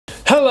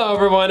Hello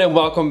everyone and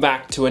welcome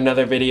back to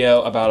another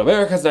video about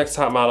America's Next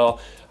Top Model.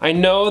 I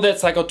know that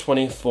cycle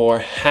 24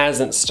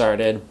 hasn't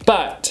started,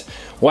 but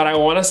what I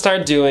want to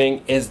start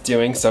doing is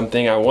doing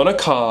something I want to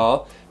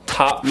call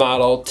Top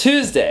Model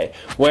Tuesday,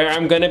 where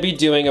I'm going to be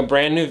doing a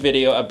brand new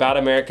video about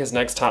America's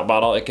Next Top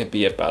Model. It could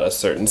be about a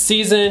certain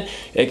season,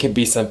 it could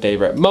be some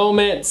favorite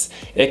moments,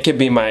 it could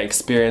be my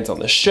experience on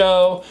the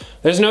show.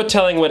 There's no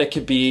telling what it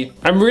could be.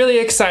 I'm really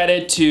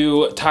excited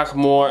to talk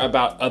more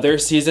about other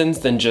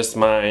seasons than just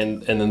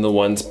mine and then the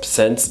ones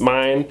since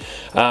mine.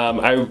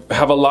 I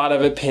have a lot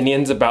of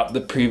opinions about the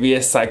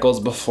previous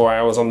cycles before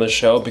I was on the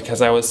show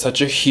because I was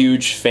such a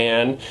huge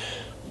fan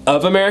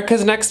of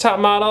America's Next Top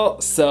Model,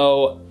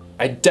 so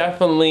I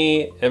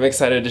definitely am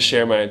excited to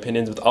share my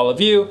opinions with all of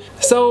you.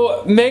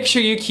 So make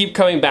sure you keep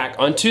coming back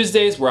on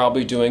Tuesdays where I'll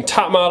be doing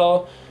Top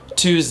Model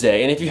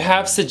Tuesday. And if you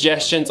have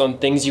suggestions on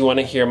things you want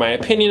to hear my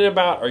opinion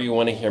about or you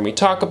want to hear me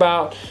talk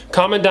about,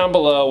 comment down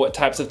below what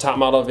types of top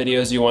model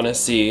videos you want to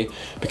see,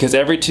 because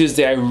every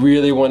Tuesday I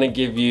really want to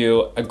give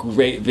you a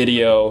great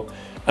video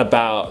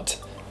about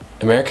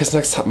America's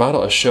Next Top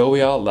Model, a show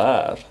we all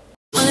love.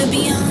 Wanna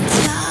be on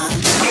top.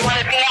 You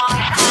wanna be on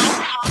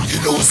top.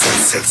 You know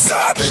what's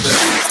inside, baby.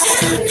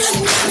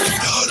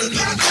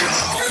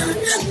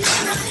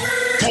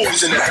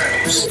 Boys in the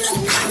house.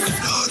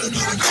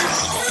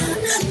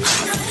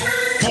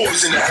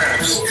 Boys in the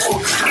house.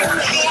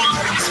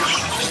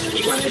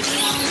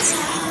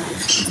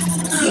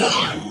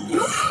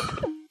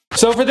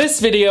 So for this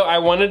video, I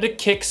wanted to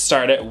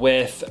kickstart it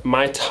with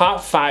my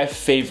top 5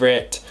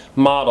 favorite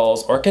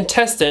models or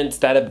contestants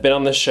that have been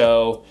on the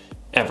show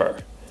ever.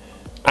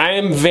 I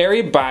am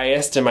very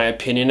biased in my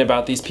opinion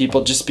about these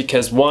people just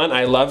because 1,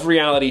 I love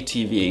reality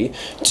TV,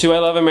 2, I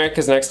love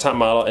America's Next Top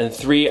Model, and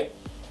 3,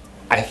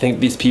 I think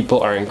these people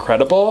are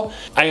incredible.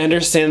 I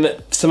understand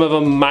that some of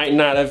them might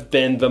not have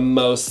been the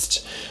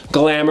most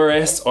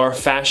glamorous or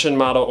fashion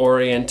model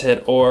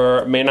oriented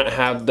or may not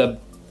have the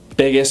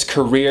biggest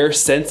career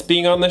since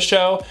being on the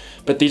show,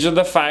 but these are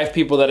the 5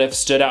 people that have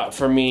stood out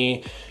for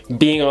me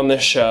being on the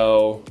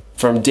show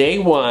from day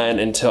 1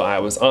 until I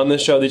was on the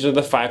show. These are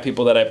the 5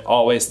 people that I've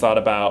always thought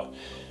about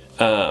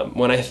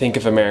when I think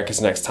of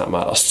America's Next Top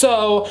Model.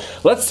 So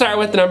let's start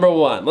with number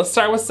 1. Let's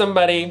start with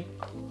somebody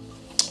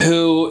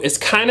who is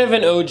kind of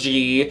an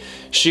OG.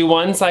 She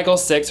won cycle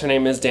 6. Her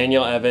name is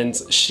Danielle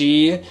Evans.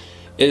 She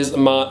is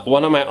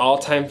one of my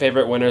all-time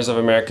favorite winners of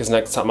America's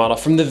Next Top Model.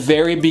 From the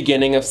very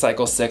beginning of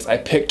cycle 6, I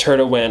picked her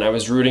to win. I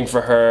was rooting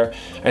for her.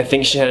 I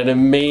think she had an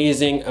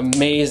amazing,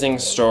 amazing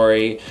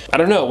story. I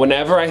don't know,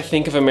 whenever I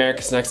think of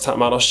America's Next Top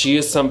Model, she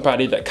is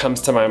somebody that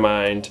comes to my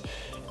mind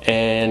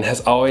and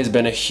has always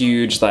been a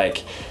huge,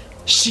 like,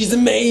 she's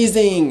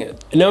amazing!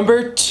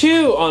 Number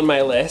 2 on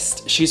my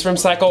list, she's from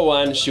cycle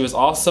 1, she was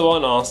also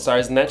on All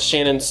Stars, and that's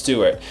Shannon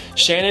Stewart.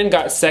 Shannon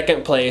got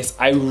 2nd place.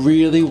 I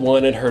really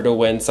wanted her to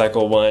win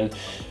cycle 1.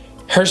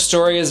 Her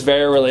story is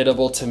very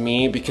relatable to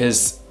me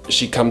because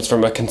she comes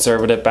from a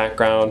conservative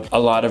background. A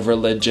lot of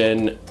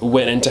religion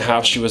went into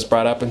how she was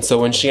brought up, and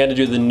so when she had to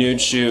do the nude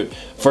shoot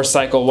for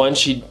cycle 1,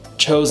 she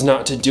chose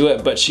not to do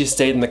it, but she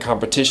stayed in the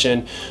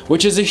competition,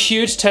 which is a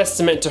huge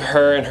testament to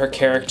her and her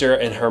character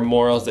and her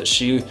morals, that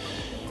she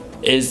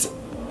is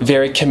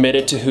very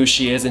committed to who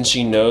she is and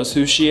she knows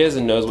who she is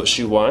and knows what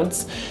she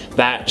wants,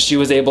 that she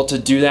was able to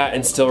do that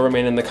and still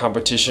remain in the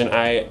competition.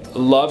 I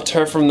loved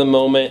her from the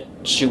moment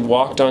she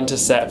walked onto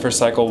set for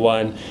cycle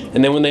 1,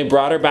 and then when they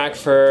brought her back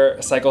for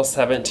cycle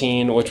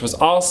 17, which was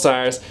All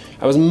Stars,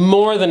 I was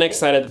more than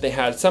excited that they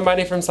had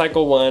somebody from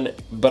cycle 1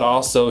 but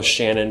also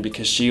Shannon,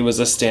 because she was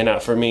a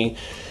standout for me.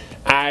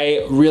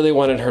 I really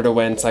wanted her to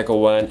win cycle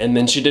 1, and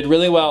then she did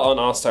really well on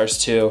All Stars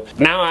 2.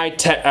 Now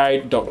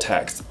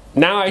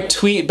Now I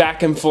tweet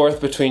back and forth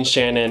between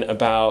Shannon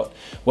about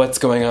what's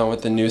going on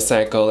with the new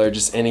cycle or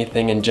just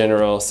anything in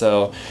general,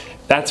 so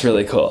that's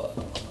really cool.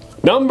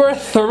 Number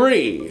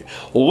 3,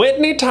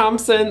 Whitney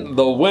Thompson,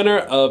 the winner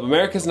of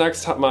America's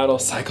Next Top Model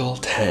cycle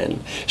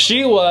 10.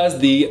 She was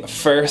the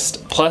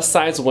first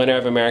plus-size winner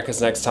of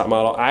America's Next Top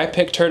Model. I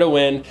picked her to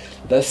win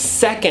the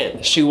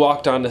second she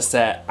walked onto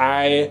set.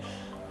 I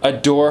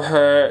adore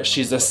her.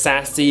 She's a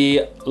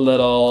sassy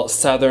little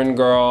Southern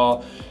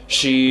girl.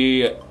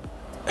 She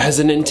has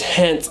an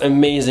intense,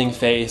 amazing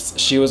face.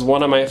 She was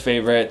one of my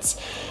favorites.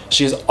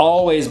 She's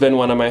always been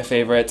one of my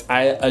favorites.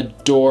 I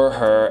adore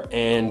her,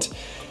 and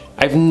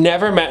I've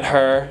never met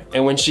her,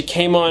 and when she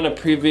came on a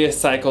previous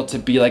cycle to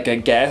be like a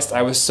guest,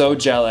 I was so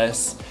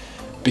jealous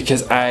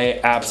because I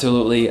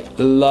absolutely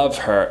love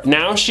her.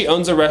 Now she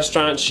owns a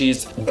restaurant.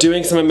 She's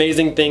doing some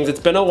amazing things. It's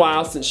been a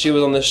while since she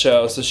was on the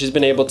show, so she's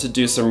been able to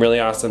do some really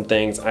awesome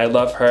things. I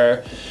love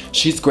her.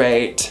 She's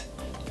great.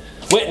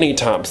 Whitney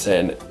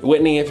Thompson.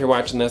 Whitney, if you're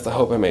watching this, I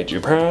hope I made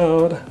you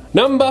proud.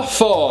 Number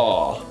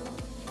 4,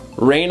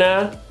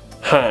 Raina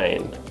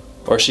Hine.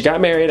 Or she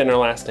got married and her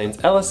last name's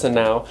Ellison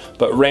now,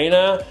 but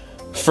Raina,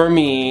 for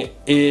me,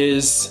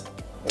 is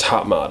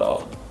top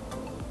model.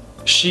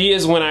 She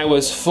is when I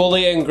was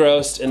fully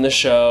engrossed in the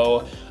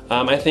show.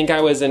 I think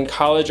I was in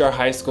college or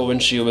high school when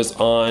she was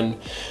on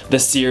the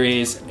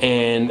series,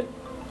 and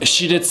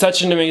She did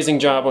such an amazing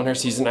job on her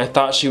season. I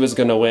thought she was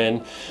gonna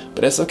win,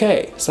 but it's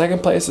okay.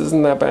 Second place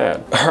isn't that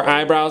bad. Her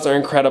eyebrows are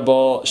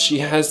incredible. She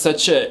has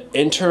such an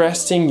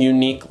interesting,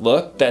 unique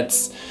look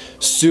that's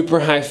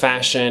super high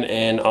fashion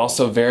and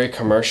also very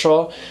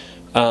commercial.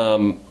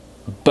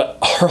 But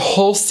her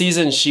whole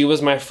season, she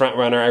was my front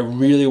runner. I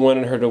really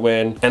wanted her to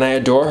win, and I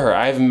adore her.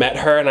 I've met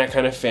her, and I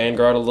kind of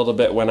fangirled a little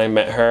bit when I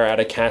met her at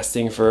a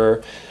casting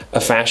for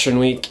a fashion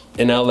week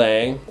in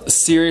LA.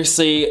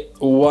 Seriously,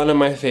 one of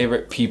my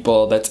favorite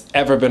people that's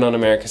ever been on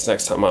America's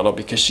Next Top Model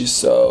because she's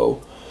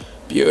so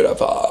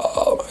beautiful.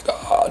 Oh my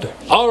God.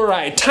 All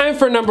right, time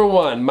for number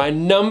one. My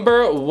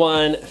number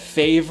one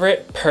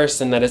favorite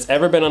person that has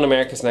ever been on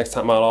America's Next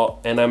Top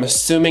Model, and I'm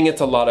assuming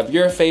it's a lot of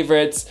your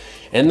favorites,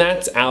 and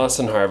that's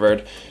Allison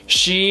Harvard.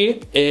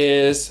 She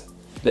is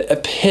the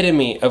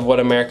epitome of what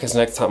America's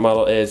Next Top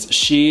Model is.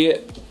 She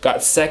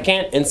got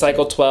second in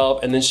cycle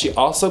 12, and then she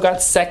also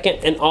got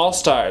second in All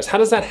Stars. How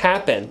does that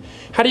happen?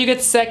 How do you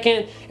get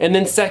second and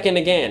then second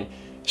again?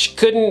 She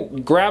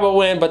couldn't grab a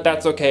win, but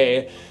that's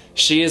okay.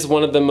 She is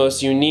one of the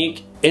most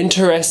unique,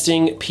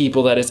 interesting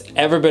people that has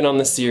ever been on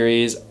the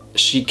series.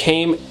 She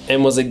came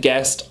and was a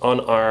guest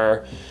on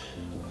our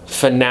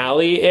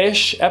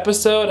finale-ish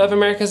episode of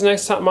America's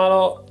Next Top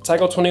Model,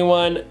 Cycle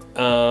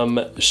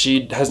 21.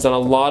 She has done a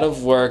lot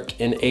of work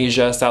in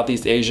Asia,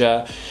 Southeast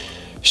Asia.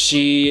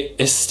 She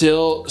is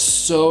still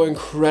so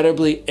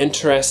incredibly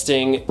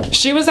interesting.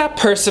 She was that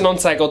person on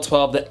Cycle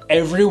 12 that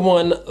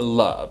everyone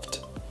loved.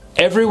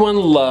 Everyone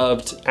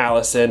loved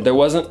Allison. There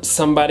wasn't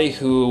somebody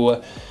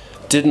who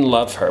didn't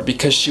love her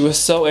because she was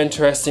so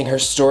interesting. Her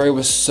story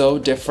was so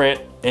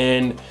different,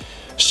 and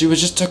she was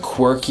just a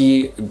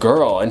quirky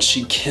girl, and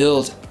she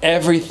killed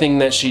everything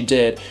that she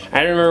did.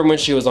 I remember when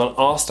she was on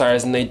All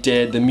Stars and they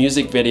did the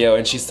music video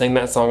and she sang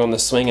that song on the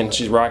swing and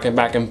she's rocking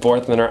back and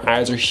forth and her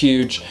eyes are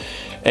huge,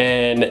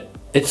 and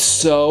it's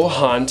so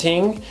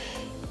haunting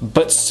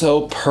but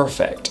so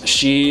perfect.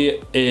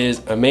 She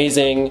is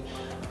amazing.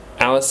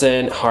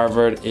 Allison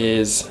Harvard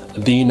is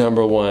the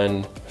number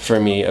one for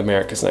me,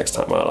 America's Next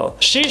Top Model.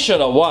 She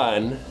should have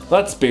won,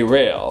 let's be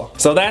real.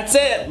 So that's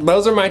it.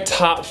 Those are my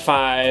top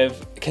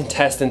 5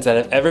 contestants that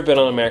have ever been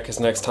on America's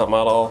Next Top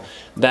Model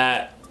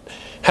that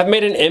have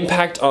made an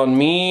impact on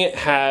me,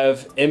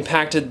 have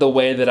impacted the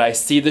way that I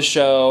see the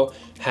show,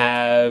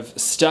 have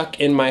stuck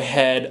in my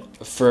head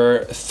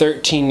for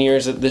 13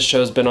 years that this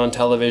show's been on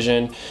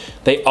television.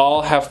 They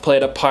all have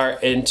played a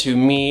part into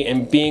me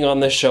and being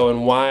on the show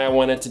and why I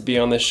wanted to be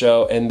on the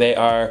show, and they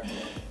are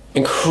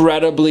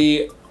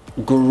incredibly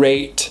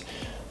great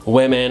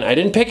women. I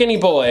didn't pick any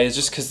boys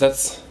just because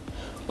that's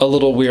a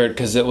little weird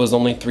because it was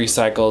only 3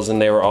 cycles and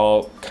they were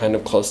all kind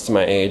of close to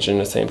my age in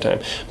the same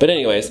time. But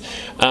anyways,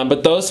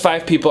 but those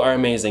 5 people are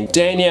amazing.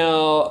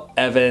 Danielle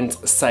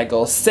Evans,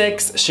 cycle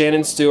 6,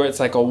 Shannon Stewart,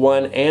 cycle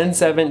 1 and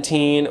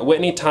 17,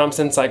 Whitney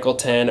Thompson, cycle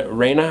 10,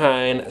 Raina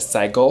Hine,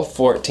 cycle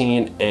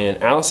 14,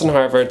 and Allison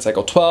Harvard,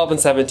 cycle 12 and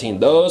 17.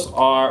 Those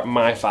are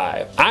my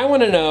 5. I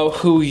want to know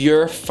who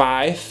your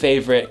 5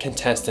 favorite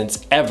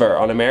contestants ever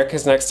on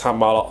America's Next Top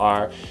Model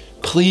are.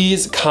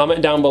 Please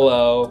comment down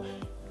below.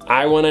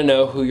 I want to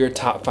know who your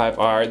top 5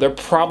 are. They're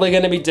probably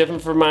going to be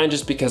different from mine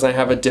just because I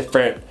have a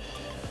different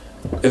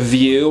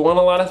view on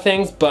a lot of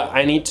things, but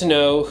I need to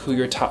know who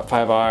your top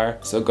 5 are,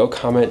 so go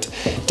comment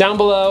down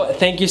below.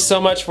 Thank you so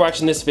much for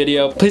watching this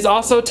video. Please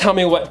also tell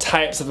me what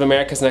types of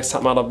America's Next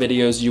Top Model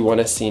videos you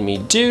want to see me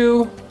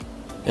do,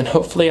 and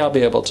hopefully I'll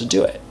be able to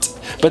do it.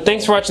 But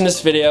thanks for watching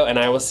this video, and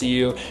I will see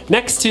you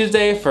next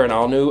Tuesday for an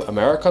all-new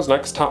America's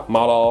Next Top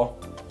Model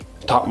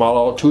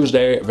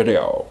Tuesday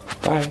video.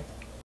 Bye.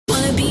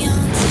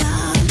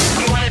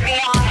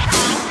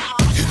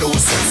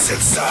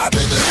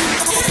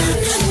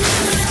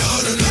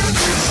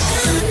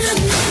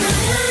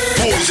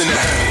 Boys in the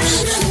house.